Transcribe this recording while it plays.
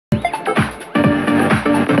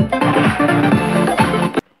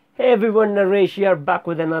Hey everyone, Naresh here, back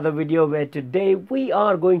with another video where today we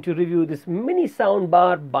are going to review this mini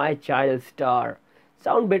soundbar by Childstar.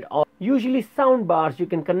 Soundbit on. Usually soundbars you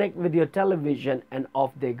can connect with your television and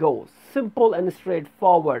off they go. Simple and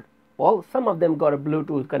straightforward. Well, some of them got a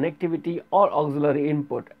Bluetooth connectivity or auxiliary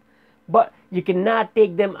input. But you cannot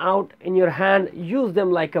take them out in your hand, use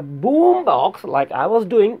them like a boom box like I was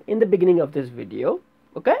doing in the beginning of this video.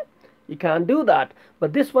 Okay? You can't do that,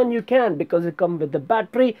 but this one you can because it comes with the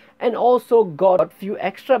battery and also got a few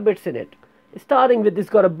extra bits in it. Starting with this,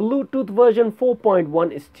 got a Bluetooth version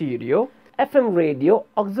 4.1 stereo, FM radio,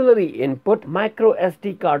 auxiliary input, micro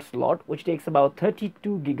SD card slot which takes about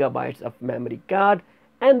 32 gigabytes of memory card,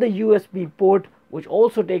 and the USB port which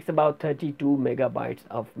also takes about 32 megabytes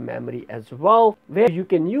of memory as well, where you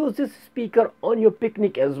can use this speaker on your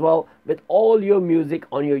picnic as well with all your music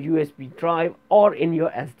on your USB drive or in your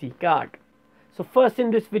SD card. So first,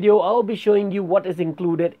 in this video I'll be showing you what is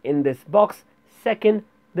included in this box. Second,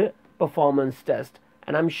 the performance test,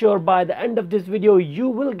 and I'm sure by the end of this video you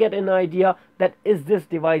will get an idea that is this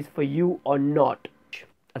device for you or not.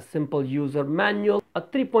 A simple user manual, a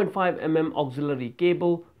 3.5 mm auxiliary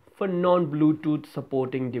cable for non-Bluetooth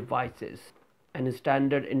supporting devices, and a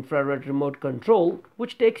standard infrared remote control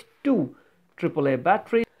which takes two AAA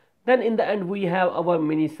batteries. Then in the end we have our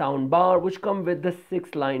mini sound bar which come with the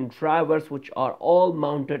 6-line drivers which are all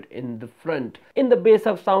mounted in the front. In the base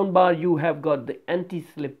of sound bar you have got the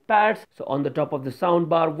anti-slip pads. So on the top of the sound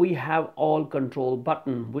bar we have all control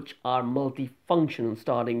buttons which are multifunctional,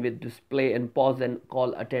 starting with display and pause and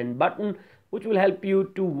call attend button, which will help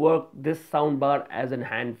you to work this soundbar as an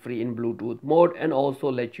hand-free in Bluetooth mode and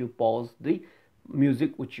also let you pause the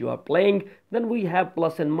music which you are playing. Then we have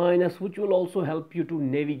plus and minus which will also help you to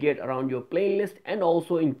navigate around your playlist and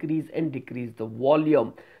also increase and decrease the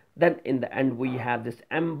volume. Then in the end we have this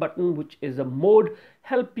M button which is a mode,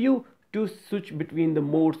 help you to switch between the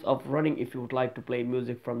modes of running if you would like to play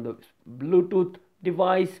music from the Bluetooth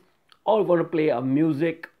device or want to play a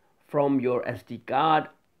music from your SD card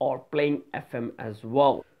or playing FM as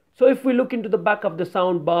well. So if we look into the back of the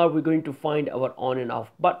sound bar, we're going to find our on and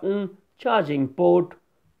off button, charging port,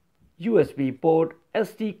 USB port,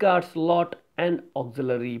 SD card slot and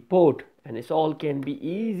auxiliary port, and this all can be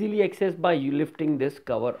easily accessed by you lifting this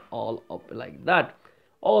cover all up like that.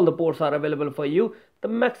 All the ports are available for you. The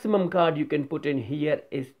maximum card you can put in here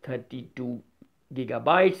is 32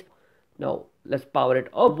 gigabytes. Now let's power it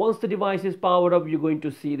up. Once the device is powered up, you're going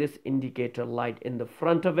to see this indicator light in the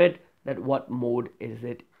front of it, that what mode is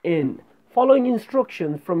it in. Following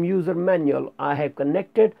instructions from user manual, I have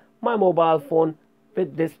connected my mobile phone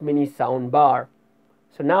with this mini sound bar.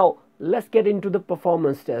 So now let's get into the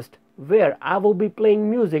performance test, where I will be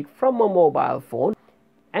playing music from my mobile phone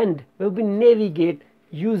and will be navigate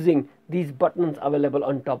using these buttons available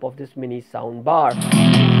on top of this mini sound bar.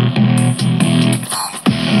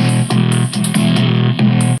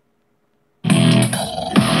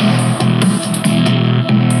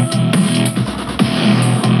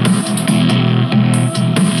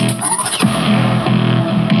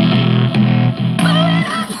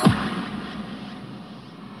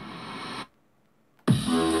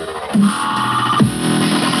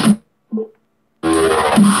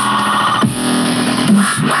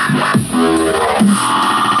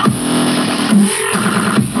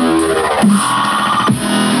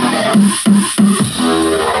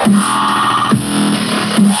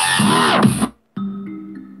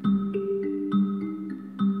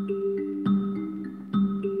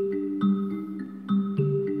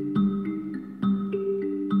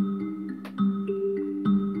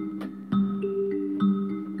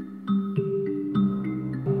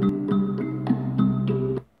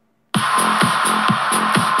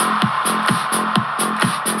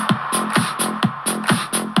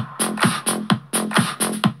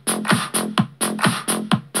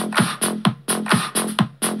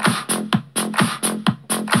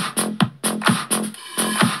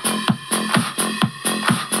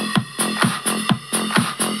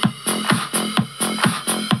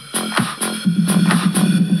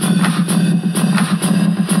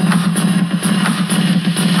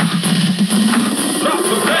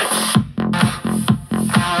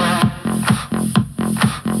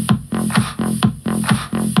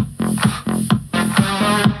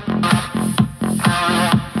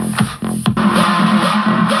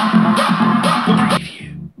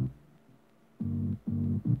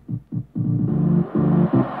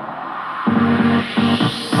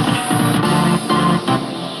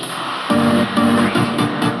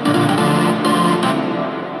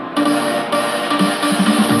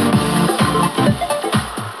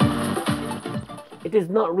 it is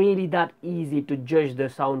not really that easy to judge the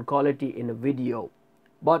sound quality in a video.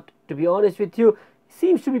 But to be honest with you,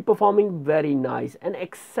 seems to be performing very nice and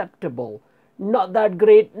acceptable. Not that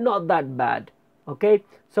great, not that bad. Okay,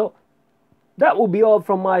 so that will be all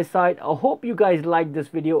from my side. I hope you guys like this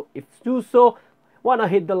video. If do so, wanna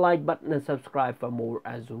hit the like button and subscribe for more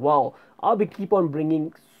as well. I'll be keep on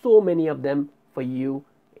bringing so many of them for you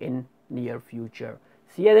in near future.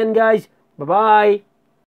 See you then, guys. Bye bye.